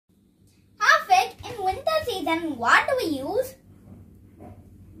season, what do we use?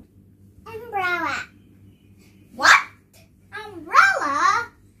 Umbrella. What? Umbrella?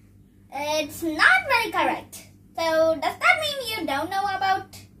 It's not very correct. So does that mean you don't know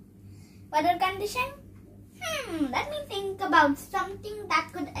about weather condition? Let me think about something that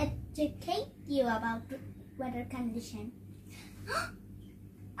could educate you about weather condition.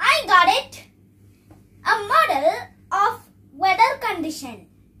 I got it! A model of weather condition.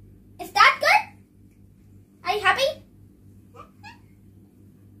 Is that good? Are you happy?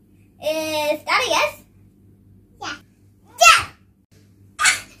 Is that a yes? Yeah. Yeah!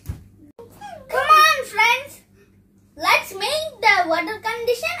 Come on, friends! Let's make the weather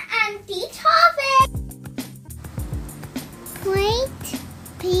condition and teach Hafiz. Plate,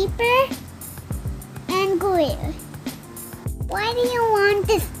 paper, and glue. Why do you want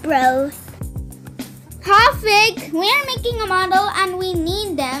this, bro? Hafiz, we are making a model and we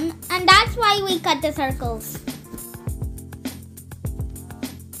need them, and that's why we cut the circles.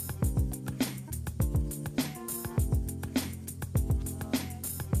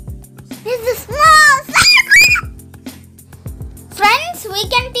 This is a small circle! Friends, we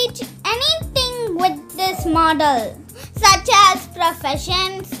can teach anything with this model, such as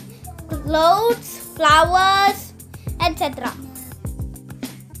professions, clothes, flowers, etc.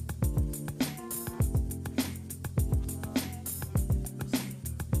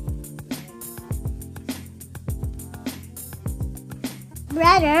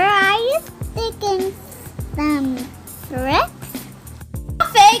 Brother, are you sticking some tricks?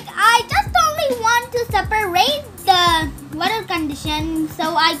 Hafiz, I just only want to separate the weather condition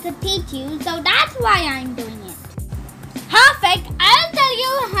so I could teach you, so that's why I'm doing it. Hafiz, I'll tell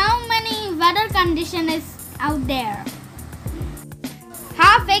you how many weather condition is out there.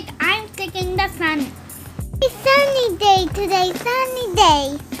 Hafiz, I'm sticking the sun. It's sunny day today, sunny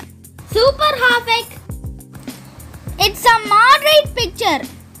day. Super, Hafiz. It's a moderate picture.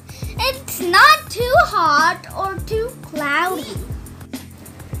 It's not too hot or too cloudy.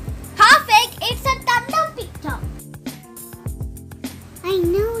 Hafiz, it's a thunder picture. I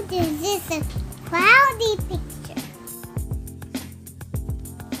know this is a cloudy picture.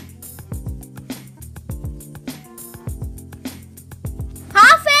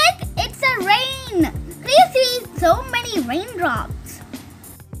 Hafiz, it's a rain. Do you see so many raindrops?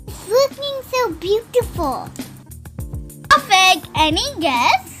 It's looking so beautiful. Hafiz, any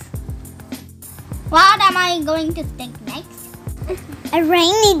guess? What am I going to stick next? A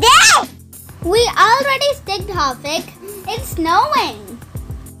rainy day! We already sticked, Hafiz. It's snowing.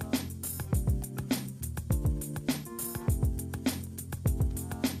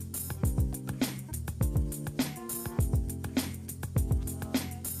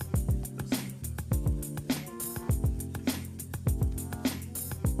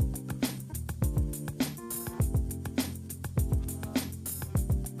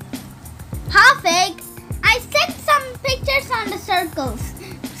 Hafiz, I set some pictures on the circles,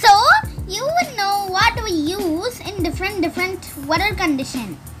 so you would know what we use in different weather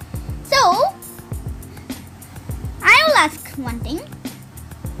condition. So, I will ask one thing.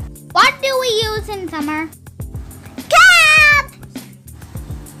 What do we use in summer? Cap!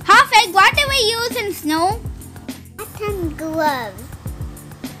 Hafiz, what do we use in snow? Cotton gloves.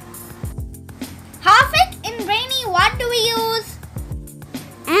 Hafiz, in rainy, what do we use?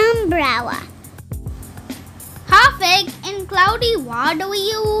 Umbrella. Hafiz, in cloudy, what do we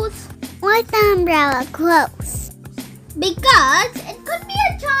use? What's the umbrella close? Because it could be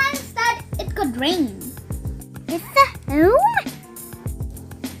a chance that it could rain. It's a home?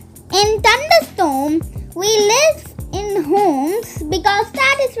 In thunderstorm, we live in homes because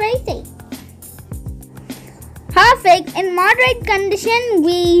that is very safe. Hafiz, in moderate condition,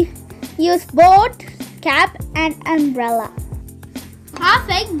 we use boat, cap and umbrella.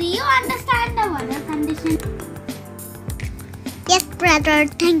 Hafiz, do you understand the weather condition? Yes, brother,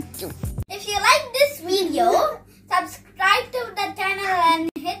 thank you.